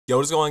Yo,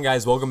 what's going on,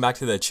 guys? Welcome back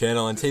to the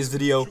channel. In today's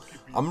video,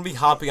 I'm gonna be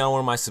hopping on one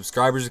of my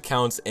subscribers'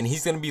 accounts, and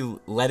he's gonna be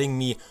letting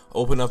me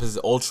open up his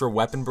ultra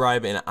weapon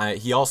bribe, and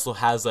he also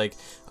has like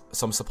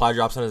some supply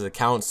drops on his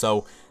account.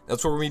 So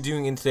that's what we're gonna be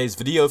doing in today's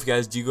video. If you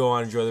guys do go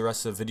on and enjoy the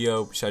rest of the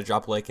video, be sure to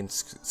drop a like and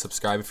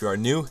subscribe if you are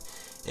new.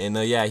 And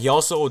yeah, he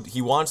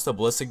wants the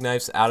ballistic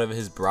knives out of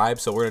his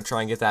bribe, so we're gonna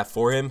try and get that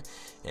for him.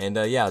 And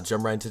yeah, I'll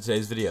jump right into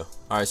today's video.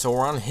 Alright, so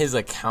we're on his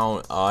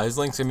account. His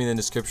link's gonna be in the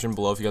description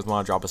below if you guys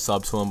want to drop a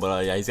sub to him.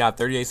 But yeah, he's got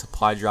 38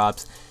 supply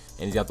drops,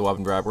 and he's got the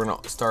weapon bribe. We're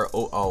gonna start.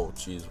 Oh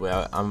jeez, wait.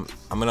 I'm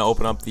gonna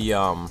open up the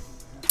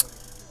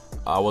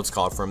what's it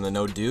called from the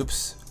no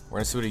dupes. We're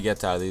gonna see what he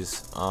gets out of these.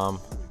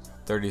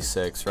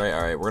 36, right?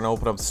 Alright, we're gonna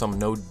open up some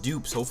no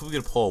dupes. Hopefully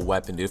we can pull a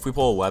weapon, dude. If we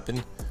pull a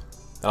weapon,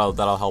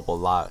 that'll help a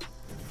lot.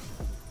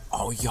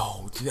 Oh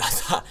yo, dude, I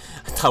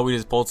thought we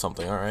just pulled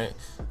something. Alright,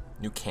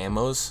 new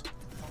camos.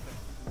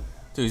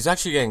 Dude, he's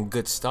actually getting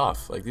good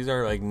stuff. Like, these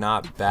are like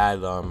not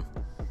bad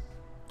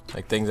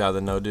like things out of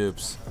the no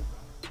dupes.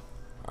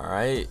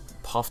 Alright,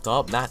 puffed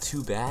up, not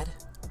too bad.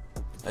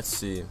 Let's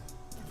see.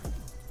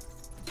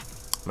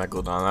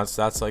 Megalodon,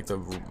 that's like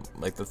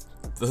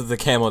the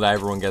camo that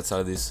everyone gets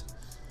out of these.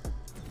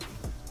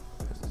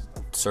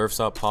 Surf's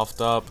up, puffed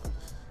up.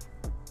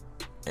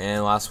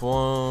 And last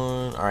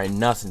one. Alright,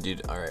 nothing,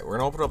 dude. Alright, we're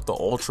gonna open up the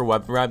ultra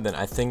weapon bribe, then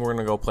I think we're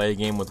gonna go play a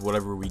game with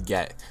whatever we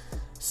get.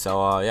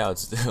 So yeah,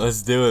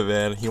 let's do it,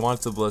 man. He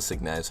wants the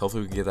ballistic knives.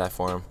 Hopefully we can get that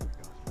for him.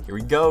 Here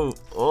we go.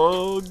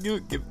 Oh,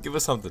 dude, give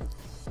us something.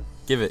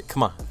 Give it.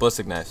 Come on,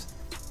 ballistic knives.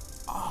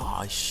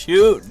 Oh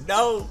shoot,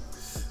 no.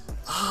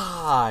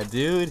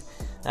 Dude,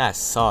 that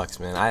sucks,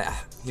 man. I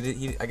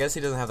guess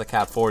he doesn't have the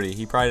cap 40.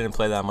 He probably didn't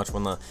play that much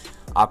when the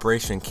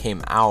operation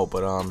came out.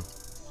 But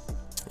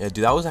yeah,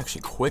 dude, that was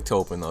actually quick to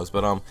open those.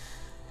 But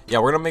yeah,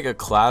 we're gonna make a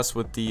class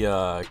with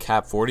the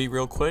cap 40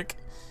 real quick.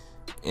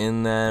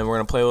 And then we're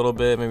gonna play a little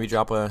bit, maybe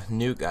drop a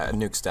nuke.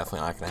 Nuke's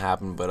definitely not gonna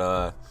happen,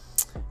 but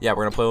yeah,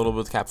 we're gonna play a little bit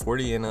with cap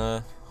 40, and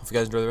hope you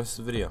guys enjoy the rest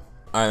of the video.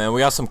 Alright, man, we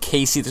got some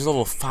KC. There's a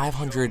little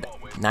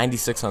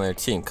 596 on their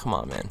team. Come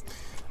on, man.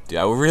 Dude,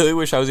 I really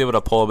wish I was able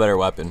to pull a better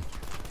weapon.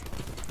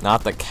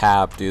 Not the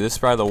cap, dude. This is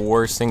probably the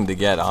worst thing to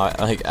get,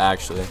 like,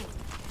 actually.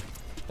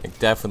 Like,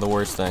 definitely the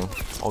worst thing.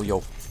 Oh,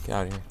 yo, get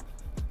out of here.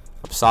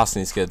 I'm saucing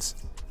these kids.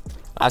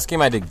 Last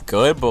game I did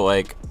good, but,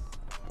 like,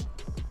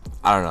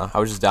 I don't know. I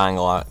was just dying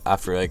a lot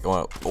after like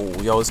going.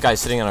 Oh, yo, this guy's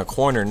sitting in a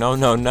corner. No,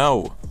 no,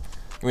 no.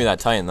 Give me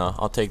that Titan though.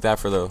 I'll take that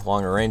for the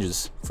longer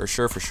ranges for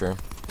sure, for sure.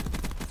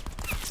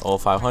 Oh,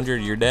 500.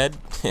 You're dead.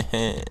 You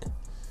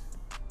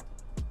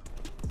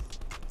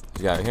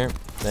got it here.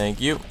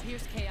 Thank you.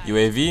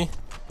 UAV.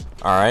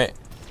 All right.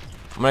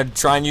 I'm gonna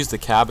try and use the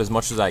cap as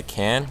much as I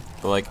can,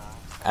 but like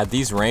at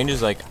these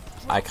ranges, like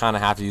I kind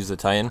of have to use the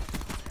Titan.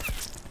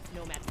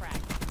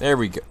 There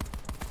we go.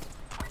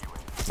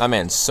 That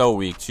man's so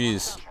weak.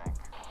 Jeez.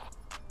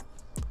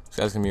 This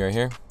guy's gonna be right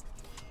here.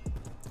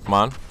 Come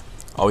on.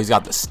 Oh, he's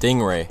got the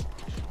Stingray.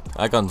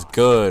 That gun's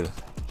good.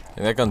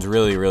 Yeah, that gun's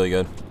really, really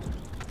good.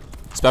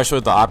 Especially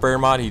with the operator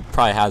mod, he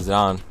probably has it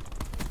on.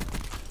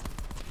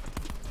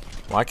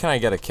 Why can't I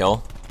get a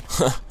kill?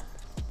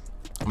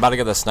 I'm about to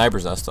get the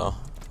sniper's nest though.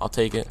 I'll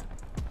take it.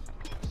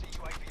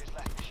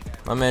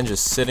 My man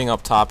just sitting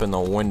up top in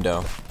the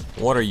window.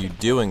 What are you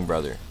doing,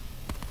 brother?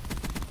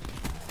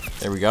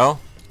 There we go.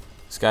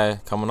 This guy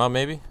coming up,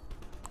 maybe?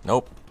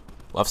 Nope.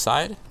 Left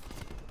side?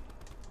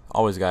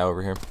 Always a guy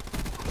over here.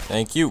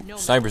 Thank you.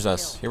 Sniper's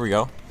nest. Here we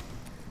go.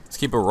 Let's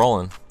keep it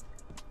rolling.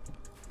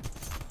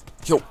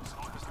 Yo,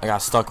 I got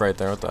stuck right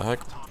there. What the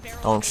heck?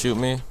 Don't shoot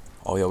me.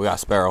 Oh yeah, we got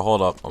Sparrow.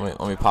 Hold up. Let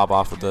me pop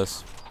off with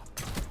this.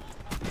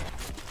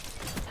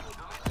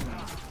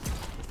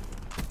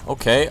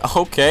 Okay.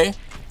 Okay.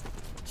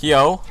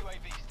 Yo.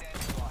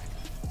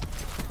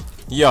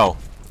 Yo.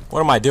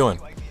 What am I doing?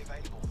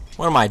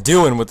 What am I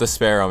doing with the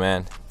Sparrow,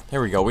 man?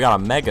 Here we go. We got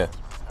a mega.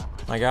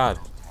 My God.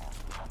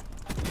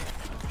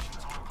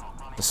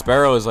 The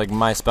Sparrow is like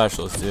my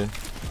specialist, dude.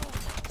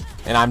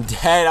 And I'm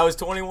dead. I was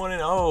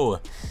 21-0.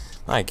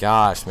 My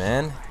gosh,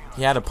 man.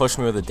 He had to push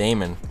me with a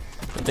Damon.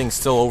 The thing's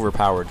still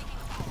overpowered.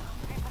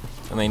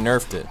 And they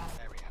nerfed it.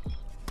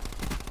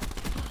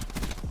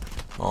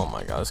 Oh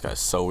my God, this guy's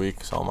so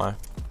weak. So am I.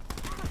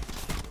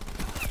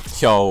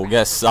 Yo,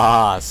 get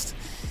sauced.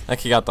 That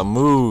kid got the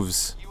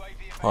moves.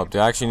 Oh,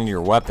 dude, I actually need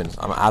your weapons.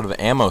 I'm out of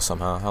ammo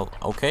somehow. Hell,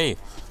 okay.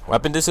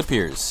 Weapon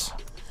disappears.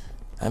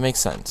 That makes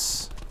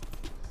sense.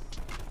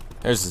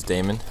 There's this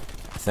Damon,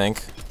 I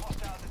think.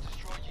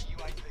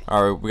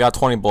 Alright, we got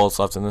 20 bullets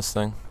left in this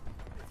thing.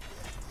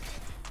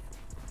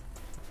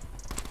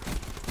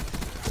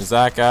 There's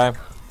that guy.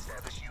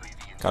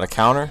 Got a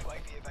counter.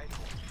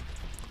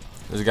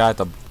 There's a guy at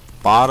the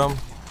bottom.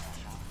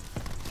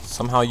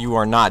 Somehow you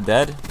are not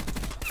dead.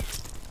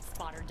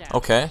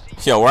 Okay.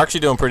 Yo, we're actually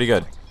doing pretty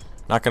good.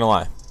 Not gonna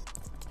lie.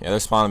 Yeah, they're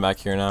spawning back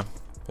here now.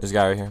 There's a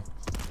guy right here.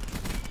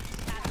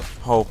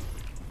 Oh,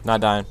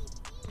 not dying.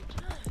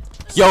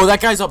 Yo,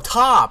 that guy's up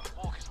top.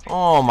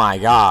 Oh my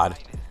God.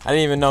 I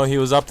didn't even know he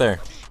was up there.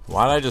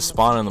 Why did I just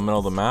spawn in the middle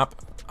of the map?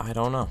 I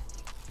don't know.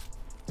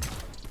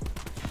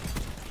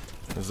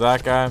 There's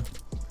that guy.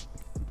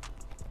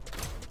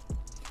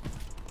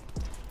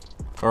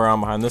 Go around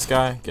behind this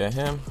guy. Get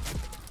him.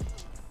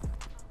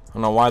 I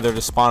don't know why they're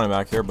just spawning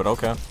back here, but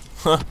okay.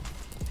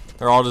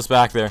 They're all just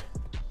back there.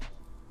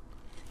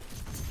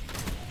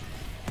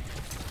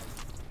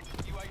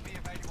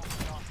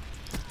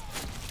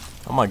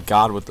 Oh my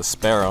god, with the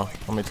sparrow.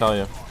 Let me tell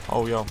you.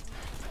 Oh, yo.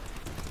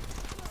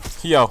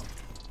 Yo.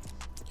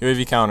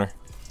 UAV counter.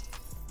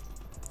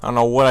 I don't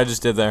know what I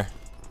just did there.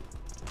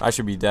 I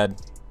should be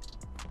dead.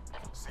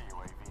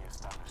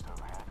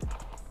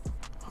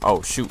 Oh,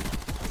 shoot.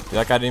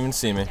 That guy didn't even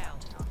see me.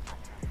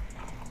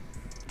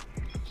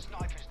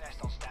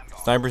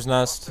 Sniper's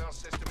nest.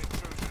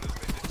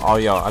 Oh,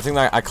 yo. I think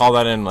that I called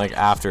that in, like,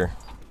 after.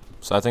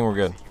 So I think we're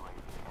good.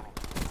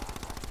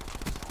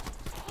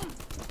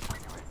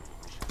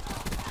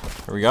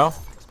 Here we go.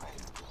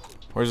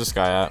 Where's this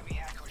guy at?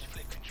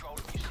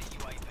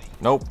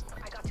 Nope.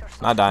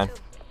 Not dying.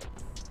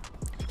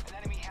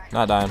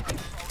 Not dying.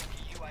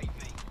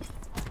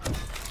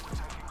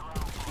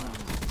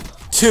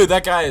 Dude,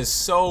 that guy is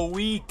so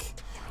weak.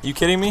 You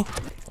kidding me?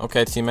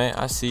 Okay, teammate,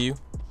 I see you.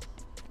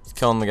 He's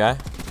killing the guy.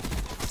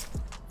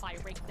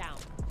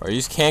 Bro, you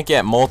just can't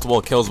get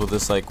multiple kills with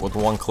this, like, with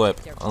one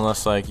clip.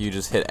 Unless, like, you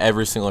just hit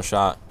every single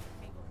shot.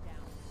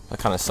 That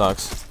kind of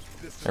sucks.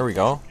 There we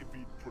go.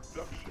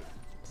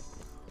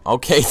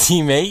 Okay,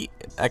 teammate.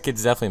 That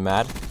kid's definitely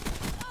mad.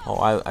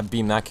 Oh, I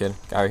beamed that kid.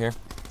 Guy right here.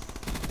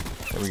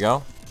 There we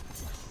go.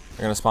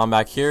 They're gonna spawn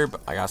back here,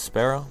 but I got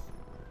Sparrow.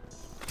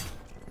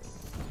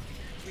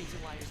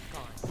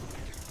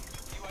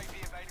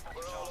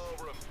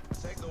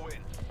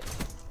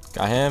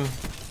 Got him.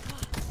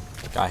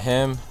 Got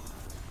him.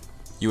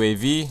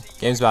 UAV.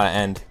 Game's about to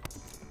end.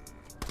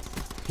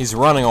 He's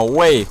running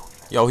away.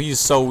 Yo, he's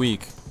so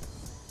weak.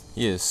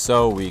 He is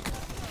so weak.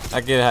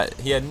 That kid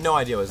he had no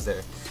idea what was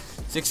there.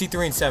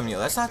 63 and 70.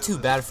 That's not too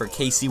bad for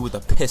KC with a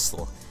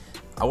pistol.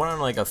 I went on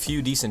like a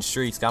few decent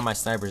streaks. Got my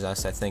sniper's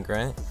nest, I think,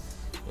 right?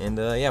 And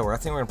yeah, I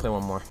think we're gonna play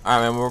one more. All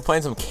right, man. We're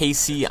playing some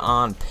KC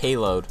on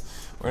payload.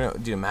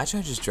 Dude, imagine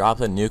I just dropped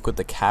a nuke with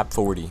the cap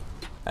 40.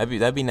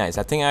 That'd be nice.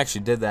 I think I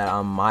actually did that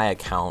on my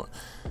account.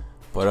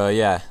 But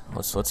yeah,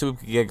 let's see what we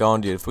can get going,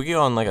 dude. If we get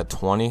on like a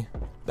 20,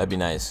 that'd be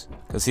nice.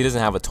 Cause he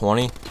doesn't have a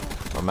 20.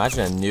 Imagine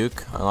a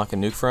nuke. Unlock a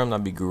nuke for him.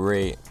 That'd be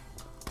great.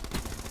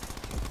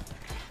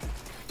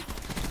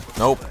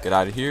 Nope. Get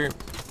out of here.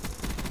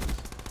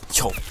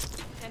 Yo.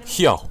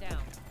 Yo.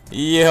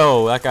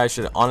 Yo. That guy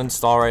should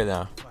uninstall right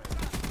now.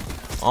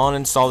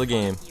 Uninstall the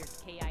game.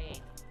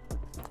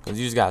 Cause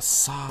you just got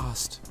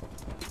sauced.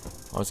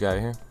 Oh, this guy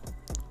right here.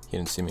 He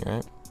didn't see me,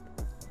 right?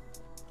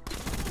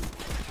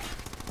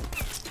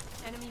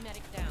 Enemy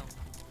medic down.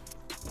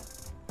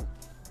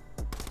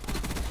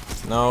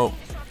 Nope.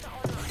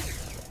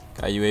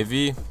 Got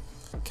UAV.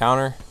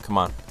 Counter. Come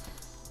on.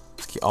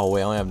 Oh,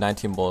 wait. I only have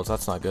 19 bullets.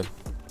 That's not good.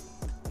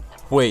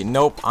 Wait.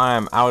 Nope.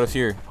 I'm out of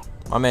here.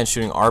 My man's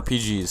shooting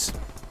RPGs.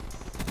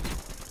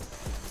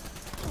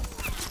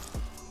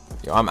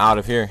 Yo, I'm out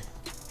of here.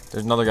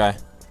 There's another guy.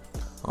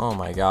 Oh,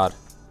 my God.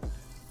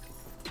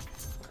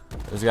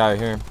 There's a guy right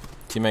here.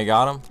 Teammate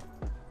got him.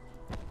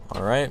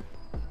 Alright.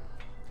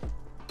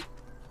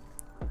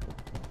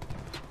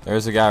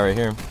 There's a guy right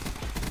here.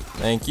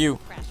 Thank you.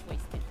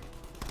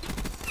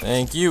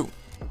 Thank you.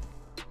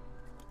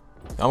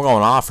 I'm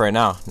going off right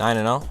now.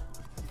 9-0.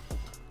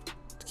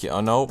 Oh,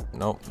 nope.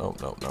 Nope.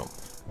 Nope. Nope. Nope.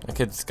 That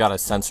kid's got a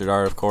censored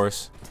art, of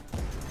course.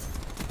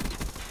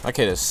 That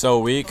kid is so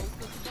weak.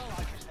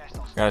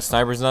 Got a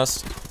sniper's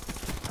nest.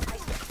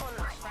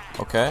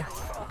 Okay.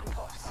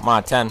 I'm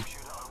on 10.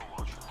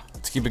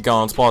 Let's keep it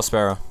going. Let's ball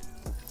Sparrow.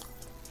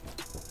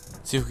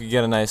 See if we can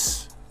get a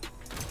nice.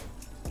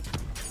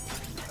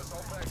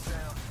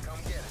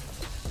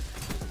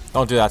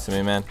 Don't do that to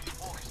me, man.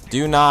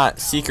 Do not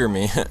seeker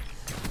me.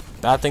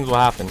 Bad things will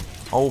happen.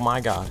 Oh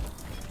my God.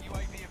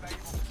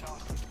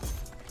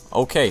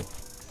 Okay.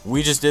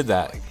 We just did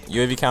that.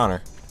 UAV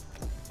counter.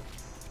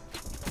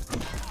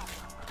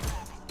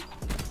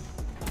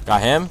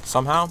 Got him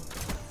somehow.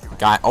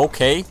 Got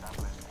okay.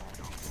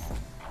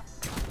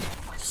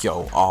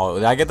 Yo, oh,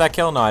 did I get that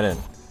kill? No, I didn't.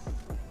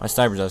 My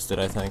sniper just did,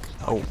 I think.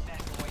 Oh.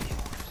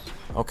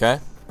 Okay.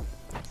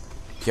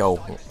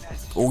 Yo.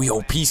 Oh,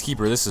 yo,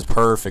 Peacekeeper. This is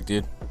perfect,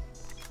 dude.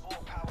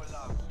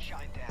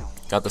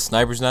 Got the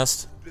sniper's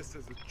nest.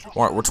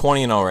 We're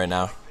 20-0 right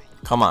now.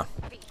 Come on.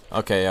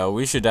 Okay,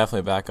 we should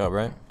definitely back up,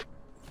 right?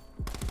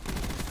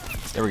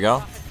 There we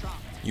go.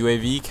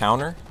 UAV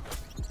counter.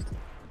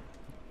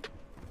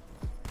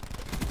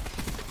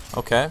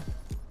 Okay.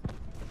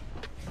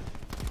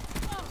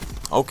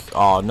 Okay.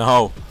 Oh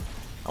no.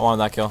 I wanted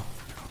that kill.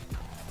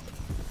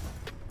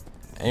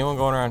 Anyone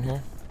going around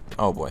here?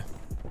 Oh boy.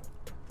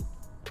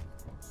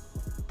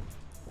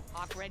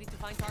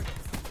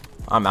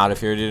 I'm out of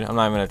here, dude. I'm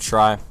not even gonna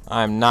try.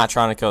 I'm not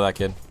trying to kill that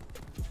kid.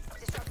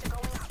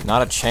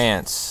 Not a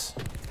chance.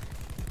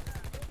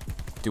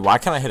 Dude, why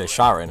can't I hit a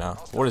shot right now?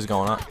 What is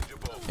going on?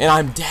 And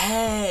I'm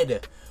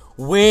dead.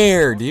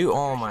 Where, dude?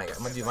 Oh my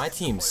God. Dude, my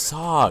team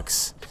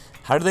sucks.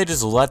 How did they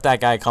just let that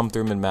guy come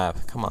through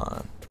mid-map? Come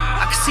on.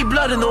 see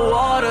blood in the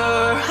water.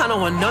 I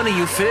don't want none of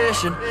you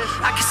fishing.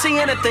 I can see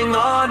anything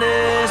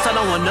honest. I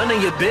don't want none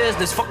of your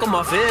business. Fuck on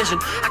my vision.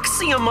 I can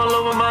see them all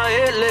over my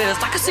hit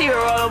list. I can see her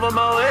all over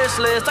my wish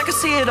list. I can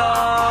see it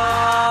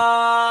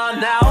all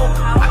now.